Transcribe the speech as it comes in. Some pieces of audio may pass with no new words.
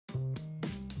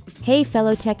Hey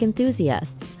fellow tech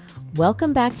enthusiasts,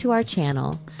 welcome back to our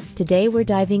channel. Today we're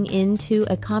diving into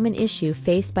a common issue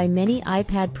faced by many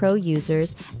iPad Pro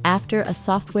users after a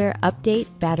software update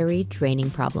battery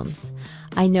draining problems.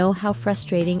 I know how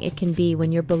frustrating it can be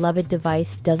when your beloved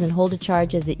device doesn't hold a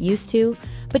charge as it used to,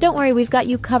 but don't worry, we've got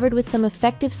you covered with some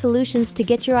effective solutions to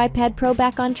get your iPad Pro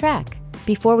back on track.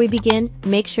 Before we begin,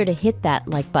 make sure to hit that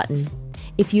like button.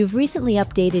 If you've recently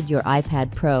updated your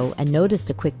iPad Pro and noticed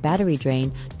a quick battery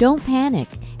drain, don't panic.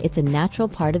 It's a natural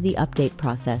part of the update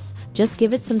process. Just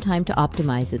give it some time to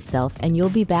optimize itself and you'll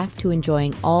be back to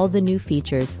enjoying all the new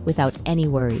features without any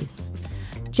worries.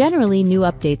 Generally, new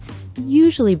updates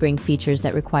usually bring features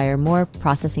that require more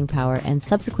processing power and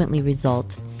subsequently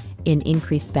result in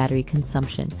increased battery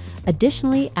consumption.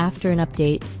 Additionally, after an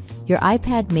update, your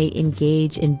iPad may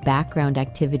engage in background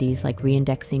activities like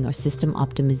reindexing or system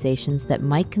optimizations that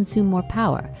might consume more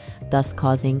power, thus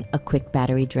causing a quick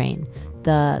battery drain.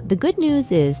 The good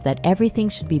news is that everything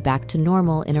should be back to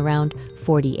normal in around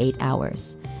 48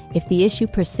 hours. If the issue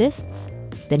persists,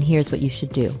 then here's what you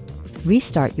should do.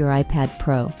 Restart your iPad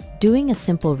Pro. Doing a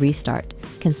simple restart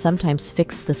can sometimes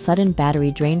fix the sudden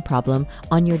battery drain problem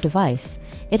on your device.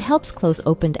 It helps close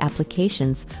opened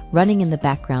applications running in the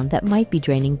background that might be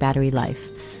draining battery life.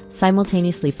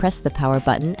 Simultaneously press the power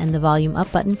button and the volume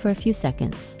up button for a few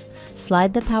seconds.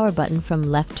 Slide the power button from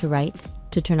left to right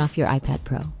to turn off your iPad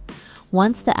Pro.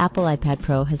 Once the Apple iPad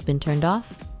Pro has been turned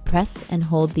off, press and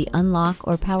hold the unlock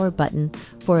or power button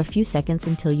for a few seconds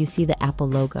until you see the Apple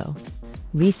logo.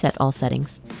 Reset all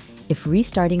settings. If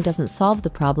restarting doesn't solve the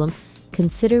problem,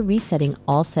 consider resetting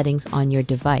all settings on your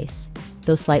device.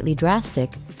 Though slightly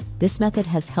drastic, this method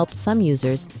has helped some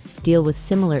users deal with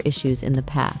similar issues in the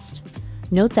past.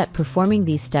 Note that performing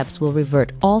these steps will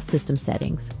revert all system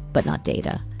settings, but not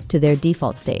data, to their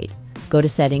default state. Go to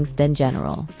Settings, then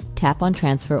General. Tap on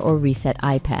Transfer or Reset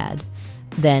iPad.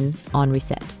 Then on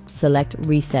Reset, select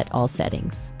Reset All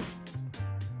Settings.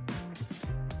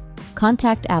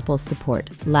 Contact Apple support,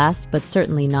 last but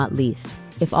certainly not least.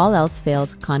 If all else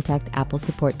fails, contact Apple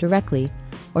support directly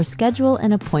or schedule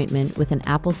an appointment with an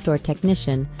Apple Store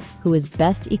technician who is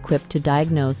best equipped to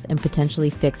diagnose and potentially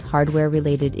fix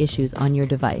hardware-related issues on your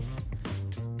device.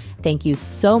 Thank you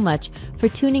so much for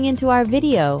tuning into our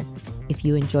video. If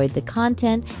you enjoyed the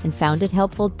content and found it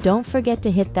helpful, don't forget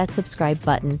to hit that subscribe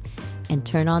button and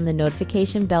turn on the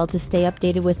notification bell to stay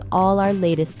updated with all our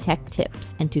latest tech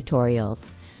tips and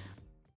tutorials.